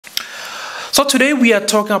So today we are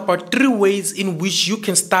talking about 3 ways in which you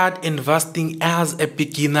can start investing as a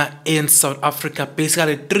beginner in South Africa.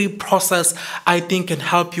 Basically 3 process I think can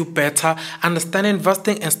help you better understand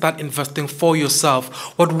investing and start investing for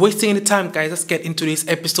yourself. Without wasting any time, guys, let's get into this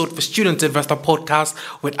episode for Student Investor Podcast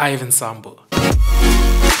with Ivan Sambo.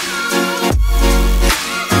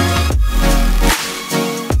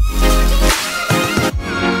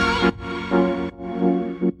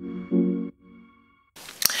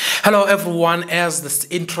 Hello everyone, as this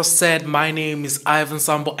intro said, my name is Ivan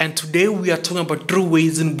Sambo and today we are talking about 3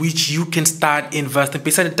 ways in which you can start investing.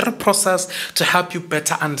 Basically 3 process to help you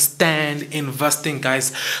better understand investing,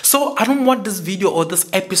 guys. So I don't want this video or this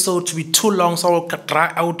episode to be too long, so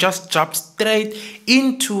I will just jump straight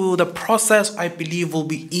into the process I believe will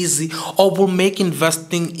be easy or will make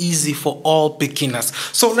investing easy for all beginners.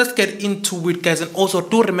 So let's get into it, guys. And also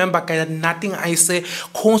do remember, guys, that nothing I say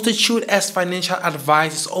constitute as financial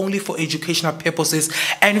advice. It's only for educational purposes,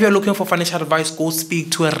 and if you're looking for financial advice, go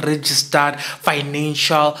speak to a registered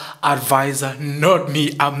financial advisor, not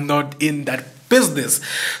me. I'm not in that business.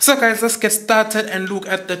 So guys, let's get started and look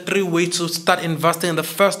at the 3 ways to start investing. The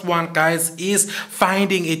first one, guys, is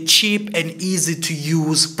finding a cheap and easy to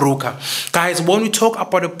use broker. Guys, when we talk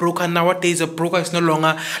about a broker nowadays, a broker is no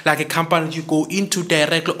longer like a company that you go into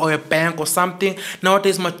directly or a bank or something.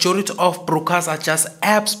 Nowadays, majority of brokers are just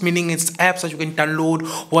apps, meaning it's apps that you can download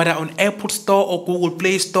whether on Apple Store or Google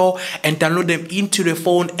Play Store and download them into the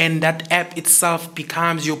phone, and that app itself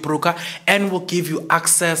becomes your broker and will give you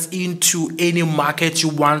access into any market you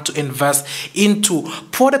want to invest into.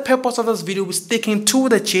 For the purpose of this video, we're sticking to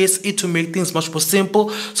the JSE to make things much more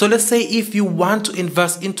simple. So let's say if you want to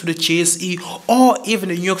invest into the JSE or even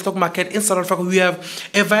the New York stock market in South Africa, we have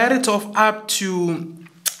a variety of up to,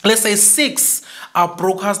 let's say, 6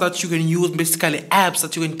 brokers that you can use, basically apps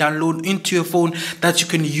that you can download into your phone that you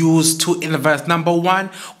can use to invest. Number 1,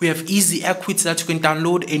 we have Easy Equity that you can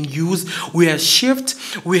download and use. We have Shift,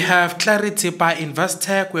 we have Clarity by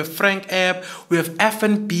Investec, we have Frank app, we have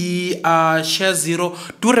FNB Share Zero.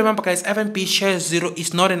 Do remember, guys, FNB Share Zero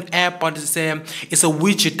is not an app, but it's a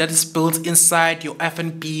widget that is built inside your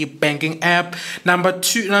FNB banking app. Number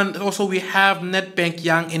 2, and also we have Nedbank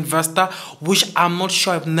Young Investor, which I'm not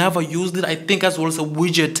sure, I've never used it. I think as well as a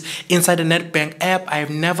widget inside the Nedbank app. I have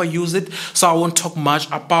never used it, so I won't talk much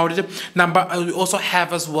about it. We also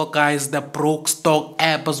have as well, guys, the Broke Stock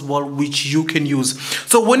app as well, which you can use.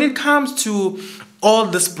 So when it comes to all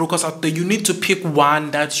these brokers out there, you need to pick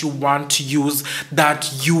one that you want to use,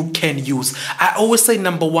 that you can use. I always say,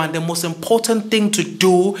 number 1, the most important thing to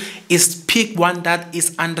do is pick one that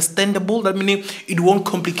is understandable. That meaning it won't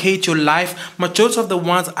complicate your life. Majority of the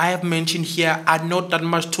ones I have mentioned here are not that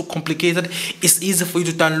much too complicated. It's easy for you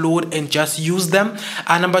to download and just use them.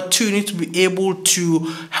 And number 2, you need to be able to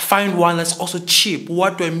find one that's also cheap.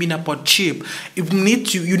 What do I mean about cheap? You need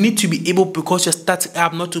to be able, because you're starting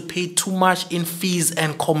up, not to pay too much in fees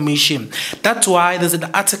and commission. That's why there's an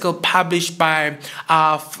article published by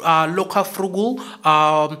Local Frugal.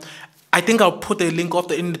 I think I'll put a link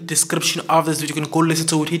in the description of this video. You can go listen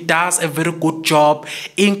to it. He does a very good job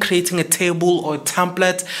in creating a table or a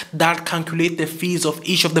template that calculates the fees of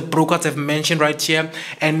each of the brokers I've mentioned right here,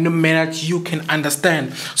 and in a manner that you can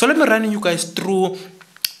understand. So let me run you guys through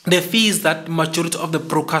the fees that majority of the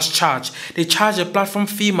brokers charge. They charge a platform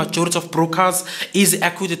fee. Majority of brokers, Easy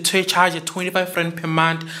Equity, to charge a 25 Rand per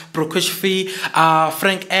month brokerage fee.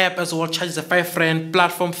 Frank app as well charges a 5 Rand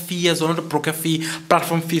platform fee as well, not a broker fee,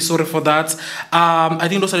 platform fee, sorry for that. I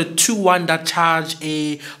think those are the 2 ones that charge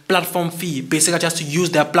a platform fee. Basically, just to use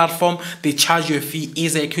their platform, they charge you a fee.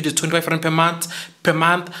 Easy Equity 25 Rand per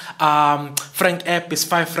month. Frank app is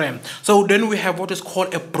 5 Rand. So then we have what is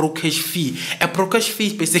called a brokerage fee. A brokerage fee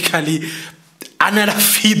is basically another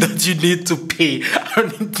fee that you need to pay. I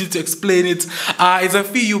don't need to explain it. It's a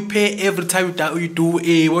fee you pay every time you do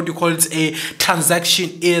a transaction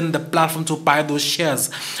in the platform to buy those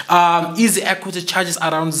shares. Easy Equity charges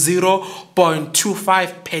around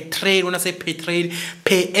 0.25 per trade. When I say per trade,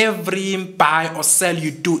 pay every buy or sell you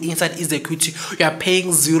do inside Easy Equity, you are paying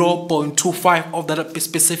 0.25 of that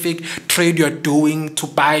specific trade you're doing to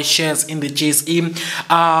buy shares in the JSE.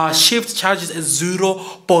 Shift charges a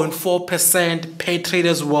 0.4% per trade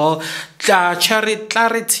as well.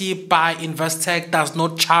 Clarity by Investec does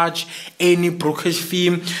not charge any brokerage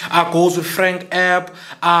fee. Goes with Frank app.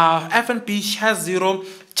 FNB Share Zero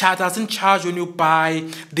doesn't charge when you buy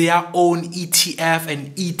their own ETF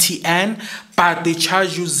and ETN, but they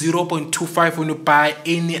charge you 0.25 when you buy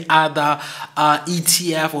any other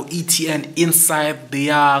ETF or ETN inside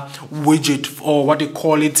their widget, or what they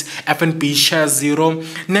call it, FNB Share Zero.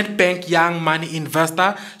 Nedbank Young Money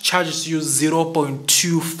Investor charges you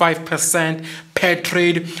 0.25% per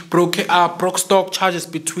trade. Broke stock charges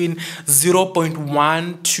between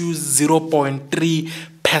 0.1 to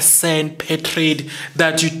 0.3% per trade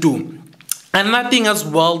that you do. Another thing as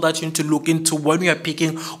well that you need to look into when you are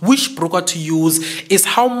picking which broker to use is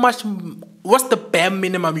what's the bare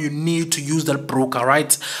minimum you need to use that broker,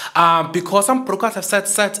 right? Because some brokers have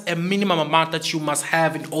set a minimum amount that you must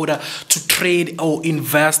have in order to trade or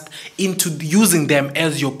invest into using them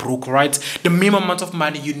as your broker, right? The minimum amount of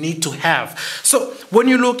money you need to have. So when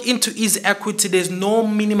you look into Easy Equity, there's no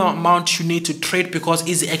minimum amount you need to trade, because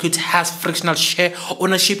Easy Equity has fractional share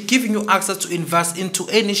ownership, giving you access to invest into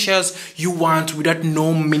any shares you want without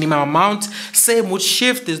no minimum amount. Same with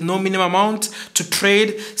Shift, there's no minimum amount to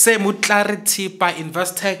trade. Same with Clarity by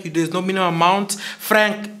Investec, there's no minimum amount.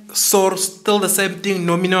 Frank Source, still the same thing,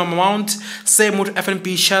 no minimum amount. Same with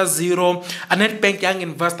FNB Share Zero. A Nedbank Young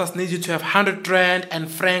Investors needs you to have 100 Rand, and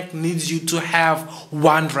Frank needs you to have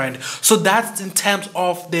 1 Rand. So that's in terms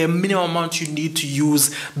of the minimum amount you need to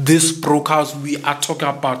use these brokers we are talking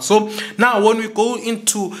about. So now when we go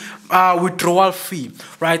into withdrawal fee,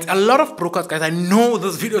 right? A lot of brokers, guys, I know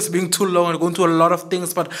this video is being too long and going to a lot of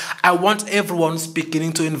things, but I want everyone who's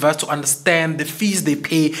beginning to invest to understand the fees they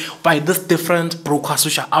pay by these different brokers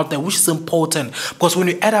which are out there, which is important, because when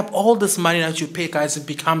you add up all this money that you pay, guys, it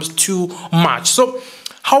becomes too much. So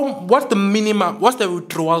what's the minimum, what's the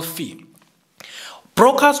withdrawal fee?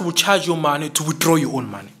 Brokers will charge you money to withdraw your own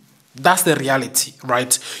money. That's the reality,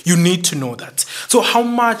 right? You need to know that. So how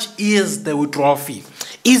much is the withdrawal fee?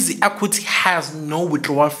 Easy Equity has no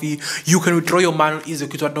withdrawal fee. You can withdraw your money on Easy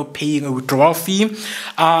Equity without paying a withdrawal fee.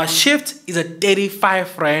 Shift is a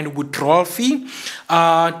 35 Rand withdrawal fee.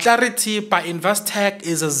 Clarity by Investec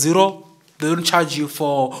is a 0. They don't charge you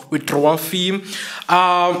for withdrawal fee.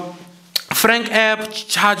 Frank app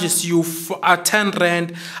charges you for 10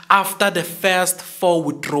 Rand after the first 4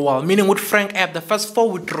 withdrawal. Meaning with Frank app, the first 4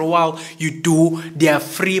 withdrawal you do, they are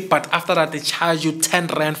free, but after that they charge you 10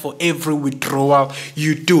 Rand for every withdrawal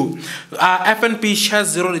you do. FNB Share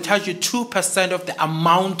Zero, they charge you 2% of the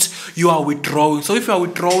amount you are withdrawing. So if you are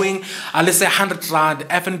withdrawing, let's say 100 Rand,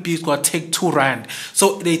 FNB is going to take 2 Rand.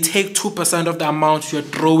 So they take 2% of the amount you're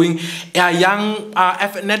drawing.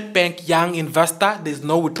 Nedbank Young Investor, there's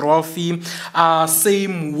no withdrawal fee.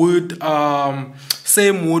 Same with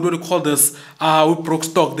what do you call this? With Broke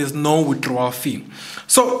Stock, there's no withdrawal fee.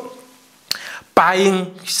 So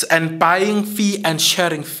buying fee and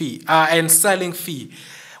sharing fee and selling fee.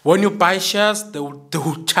 When you buy shares, they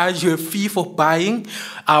will charge you a fee for buying.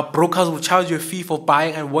 Brokers will charge you a fee for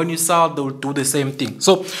buying, and when you sell, they will do the same thing.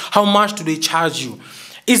 So how much do they charge you?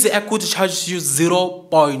 Easy Equity charges you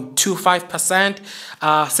 0.25%.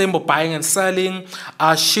 Same for buying and selling.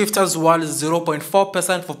 Shift as well is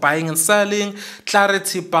 0.4% for buying and selling.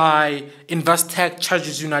 Clarity by Investec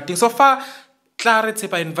charges you nothing. So far, Clarity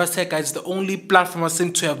by Investec, guys, is the only platform that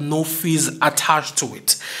seems to have no fees attached to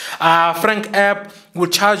it. Frank app will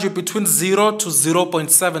charge you between 0 to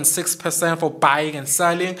 0.76% for buying and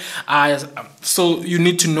selling. So you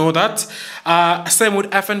need to know that. Same with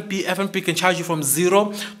FNB. FNB can charge you from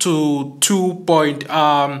 0 to 2.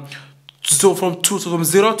 So from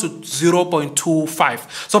 0 to 0.25.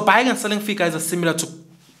 So buying and selling fee, guys, are similar to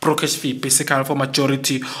brokerage fee, basically, for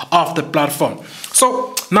majority of the platform.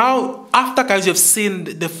 So now, after, guys, you've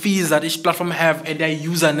seen the fees that each platform have and their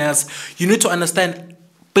userness, you need to understand,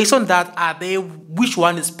 based on that, which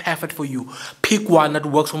one is perfect for you. Pick one that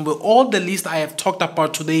works for you. All the list I have talked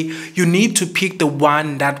about today, you need to pick the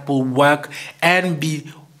one that will work and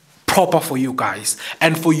be proper for you guys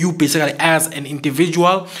and for you basically as an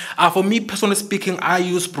individual. For me, personally speaking, I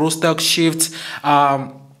use Broke Stock, Shift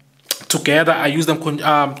together. I use them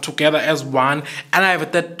together as one, and I have a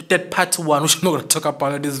third party one which I'm not going to talk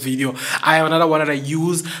about in this video. I have another one that I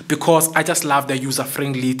use because I just love their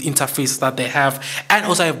user-friendly interface that they have, and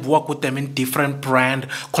also I've worked with them in different brand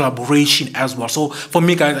collaboration as well. So for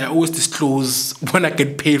me, guys, I always disclose when I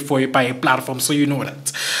get paid for it by a platform, so you know that.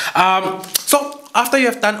 So after you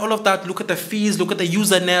have done all of that, look at the fees, look at the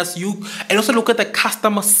userness, and also look at the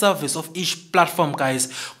customer service of each platform, guys.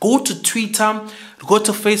 Go to Twitter, go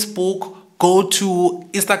to Facebook, go to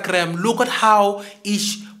Instagram, look at how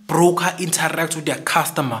each broker interact with their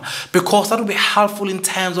customer, because that will be helpful in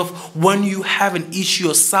terms of when you have an issue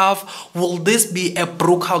yourself. Will this be a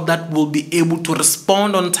broker that will be able to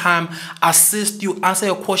respond on time, assist you, answer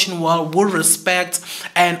your question well, with respect,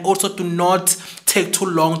 and also to not take too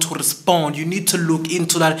long to respond? You need to look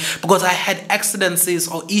into that, because I had accidents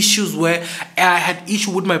or issues where I had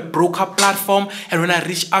issue with my broker platform, and when I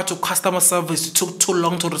reached out to customer service, it took too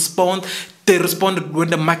long to respond. They responded when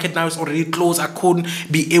the market now is already closed. I couldn't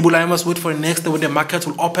be able, I must wait for the next day when the market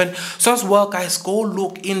will open. So as well, guys, go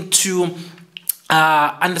look into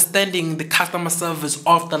understanding the customer service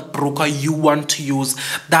of that broker you want to use.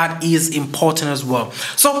 That is important as well.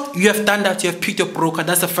 So you have done that, you have picked your broker.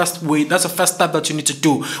 That's the first way, that's the first step that you need to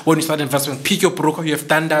do when you start investment. Pick your broker. You have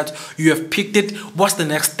done that, you have picked it. What's the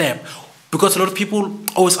next step? Because a lot of people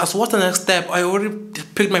always ask, what's the next step? I already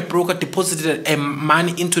picked my broker, deposited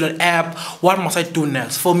money into that app. What must I do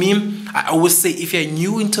next? For me, I always say, if you're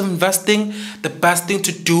new into investing, the best thing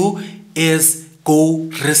to do is go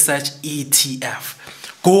research ETF.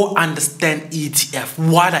 Go understand ETF.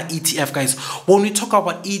 What are ETF, guys? When we talk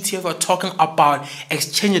about ETF, we're talking about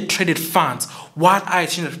exchange traded funds. What are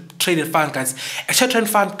exchange traded funds, guys? Exchange traded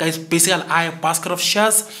funds, guys, basically are a basket of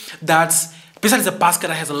shares that's basically, it's a basket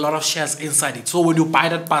that has a lot of shares inside it. So when you buy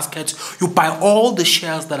that basket, you buy all the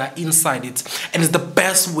shares that are inside it. And it's the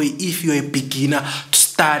best way if you're a beginner to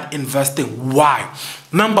start investing. Why?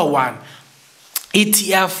 Number one,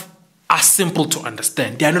 ETF are simple to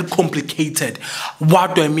understand. They are not complicated.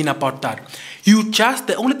 What do I mean about that?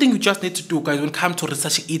 The only thing you just need to do, guys, when it comes to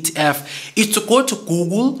researching ETF is to go to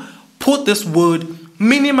Google, put this word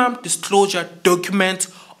minimum disclosure document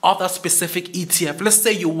of that specific ETF. Let's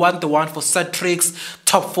say you want the one for Satrix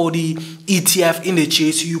top 40 ETF in the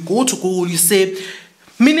JSE. You go to Google, you say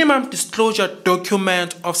minimum disclosure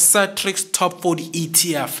document of Satrix top 40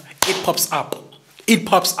 ETF. It pops up. It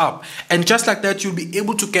pops up, and just like that, you'll be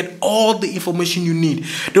able to get all the information you need.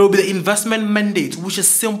 There will be the investment mandate, which is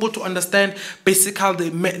simple to understand. Basically,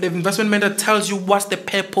 the investment mandate tells you what's the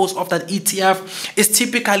purpose of that ETF. It's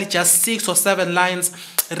typically just 6 or 7 lines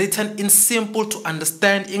written in simple to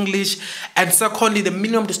understand English. And secondly, the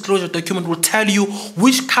minimum disclosure document will tell you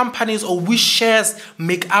which companies or which shares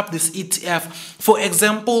make up this ETF. For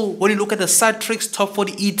example, when you look at the Satrix top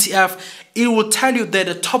 40 ETF, it will tell you that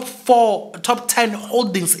the top 10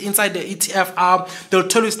 holdings inside the ETF are, they'll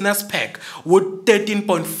tell you it's NASPAC with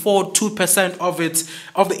 13.42% of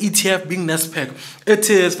the ETF being NASPAC. It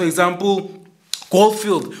is, for example,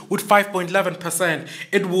 Goldfield with 5.11%.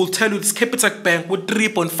 It will tell you it's Capitec Bank with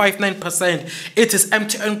 3.59%. It is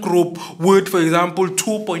MTN Group with, for example,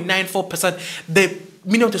 2.94%. The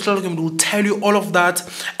minimum disclosure document will tell you all of that,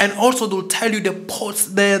 and also they'll tell you the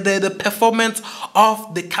performance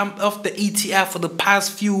of the ETF for the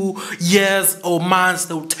past few years or months.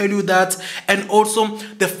 They'll tell you that, and also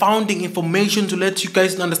the founding information to let you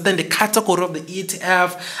guys understand the category of the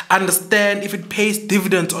ETF, understand if it pays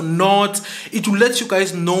dividends or not. It will let you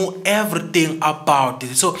guys know everything about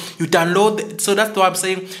it. So you download it. So that's why I'm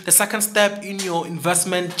saying the second step in your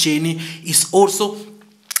investment journey is also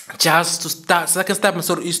just to start. Second step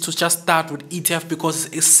is to just start with ETF, because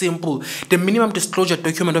it's simple. The minimum disclosure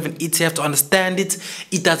document of an ETF, to understand it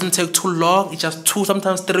doesn't take too long. It's just 2,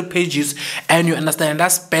 sometimes 3 pages, and you understand. And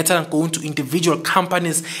that's better than going to individual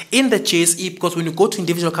companies in the JSE, because when you go to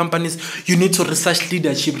individual companies, you need to research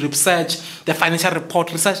leadership, research the financial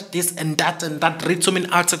report, research this and that, read so many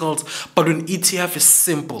articles. But when ETF is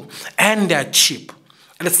simple and they're cheap.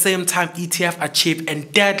 At the same time, ETF are cheap,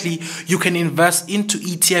 and thirdly, you can invest into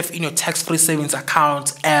ETF in your tax-free savings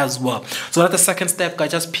account as well. So that's the second step,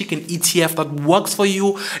 guys. Just pick an ETF that works for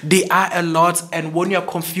you. There are a lot, and when you're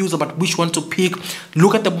confused about which one to pick,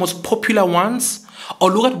 look at the most popular ones,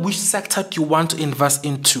 or look at which sector you want to invest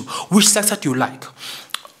into, which sector you like.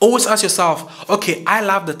 Always ask yourself, okay, I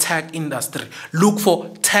love the tech industry. Look for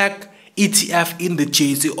tech ETF in the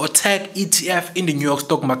JSE or tech ETF in the New York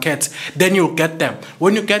stock market. Then you'll get them.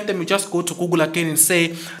 When you get them, you just go to Google again and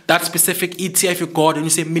say that specific ETF you got, and you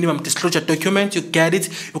say minimum disclosure document. You get it.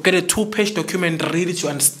 You get a 2-page document, read it, you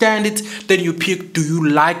understand it. Then you pick, do you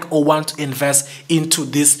like or want to invest into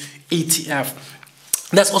this ETF?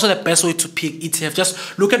 That's also the best way to pick ETF.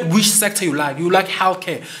 Just look at which sector you like. You like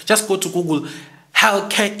healthcare. Just go to Google.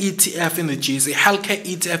 Healthcare ETF in the JSE, healthcare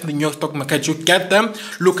ETF in the New York stock market. You get them,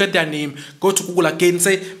 look at their name, go to Google again,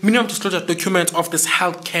 say minimum disclosure document of this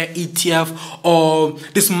healthcare ETF or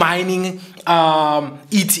this mining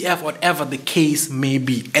ETF, whatever the case may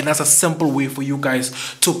be. And that's a simple way for you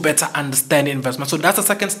guys to better understand investment. So that's the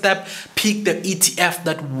second step. Pick the ETF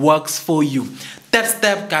that works for you. That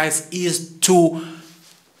step, guys, is to,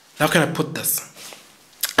 how can I put this?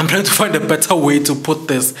 I'm trying to find a better way to put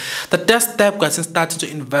this. The next step, guys, in starting to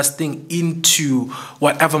investing into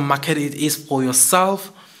whatever market it is for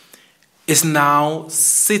yourself is now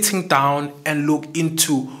sitting down and look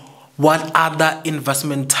into what other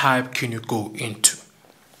investment type can you go into.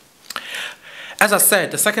 As I said,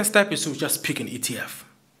 the second step is to just pick an ETF.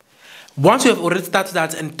 Once you have already started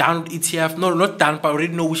that and download ETF, no, not done, but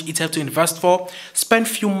already know which ETF to invest for, spend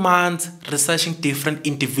few months researching different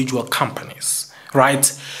individual companies,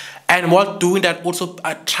 right? And while doing that, also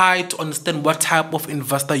try to understand what type of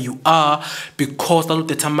investor you are, because that will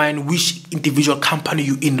determine which individual company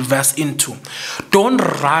you invest into. Don't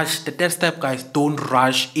rush. The third step, guys, don't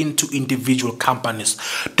rush into individual companies.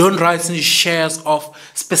 Don't rush into shares of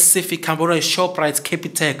specific companies, ShopRite,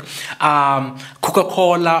 Capitec,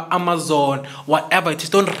 Coca-Cola, Amazon, whatever it is.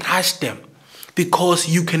 Don't rush them, because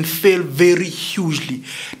you can fail very hugely.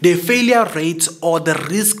 The failure rate or the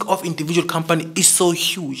risk of individual company is so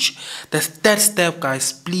huge. The third step,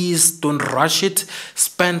 guys, please don't rush it.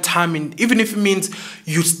 Spend time in, even if it means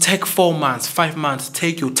you take 4 months, 5 months,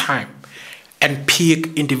 take your time and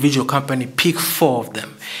pick individual company. Pick 4 of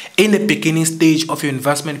them. In the beginning stage of your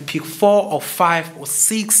investment, pick 4 or 5 or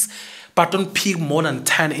 6, but don't pick more than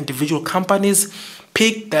 10 individual companies.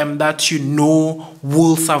 Pick them that you know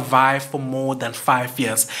will survive for more than 5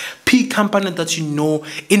 years. Pick companies that you know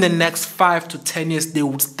in the next 5 to 10 years they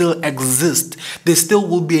will still exist. There still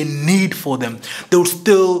will be a need for them. There will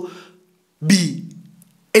still be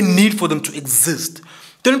a need for them to exist.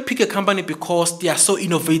 Don't pick a company because they are so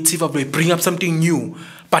innovative or they bring up something new,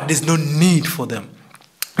 but there's no need for them.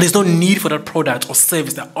 There's no need for that product or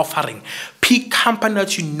service they're offering. Pick company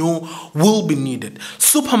that you know will be needed.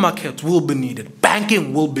 Supermarkets will be needed.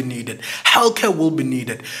 Banking will be needed. Healthcare will be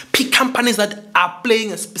needed. Pick companies that are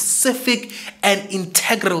playing a specific and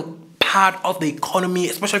integral part of the economy,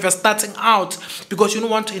 especially if you're starting out, because you don't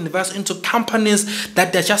want to invest into companies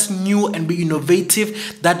that they're just new and be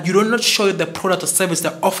innovative, that you're not sure the product or service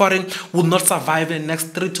they're offering will not survive in the next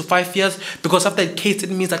 3 to 5 years, because after that case, it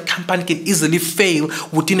means that company can easily fail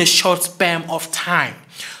within a short span of time.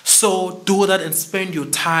 So do that and spend your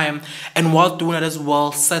time, and while doing that as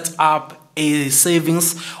well, set up a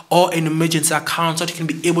savings or an emergency account so that you can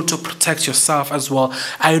be able to protect yourself as well.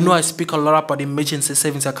 I know I speak a lot about emergency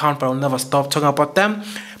savings account, but I'll never stop talking about them.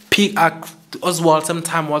 Pick as well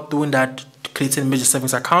sometime while doing that, create an emergency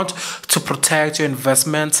savings account to protect your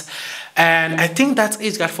investments. And I think that's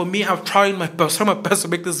it, guys. For me, I've tried my best to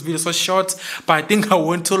make this video so short, but I think I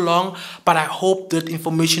went too long. But I hope that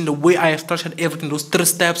information, the way I have structured everything, those 3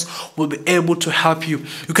 steps, will be able to help you.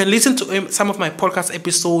 You can listen to some of my podcast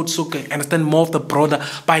episodes so you can understand more of the broader.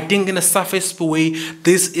 But I think in a surface way,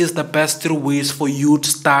 this is the best 3 ways for you to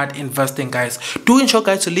start investing, guys. Do ensure,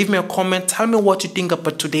 guys, to leave me a comment. Tell me what you think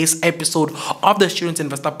about today's episode of the Student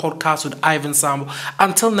Investor Podcast with Ivan Sambo.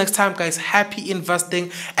 Until next time, guys, happy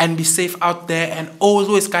investing and be safe out there. And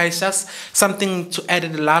always, guys, just something to add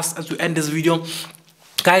in the last as we end this video,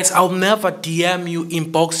 guys, I'll never DM you,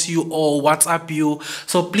 inbox you, or WhatsApp you.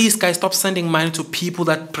 So please, guys, stop sending money to people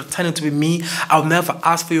that pretending to be me. I'll never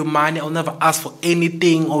ask for your money. I'll never ask for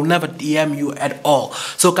anything. I'll never DM you at all.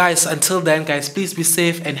 So guys, until then, guys, please be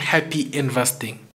safe and happy investing.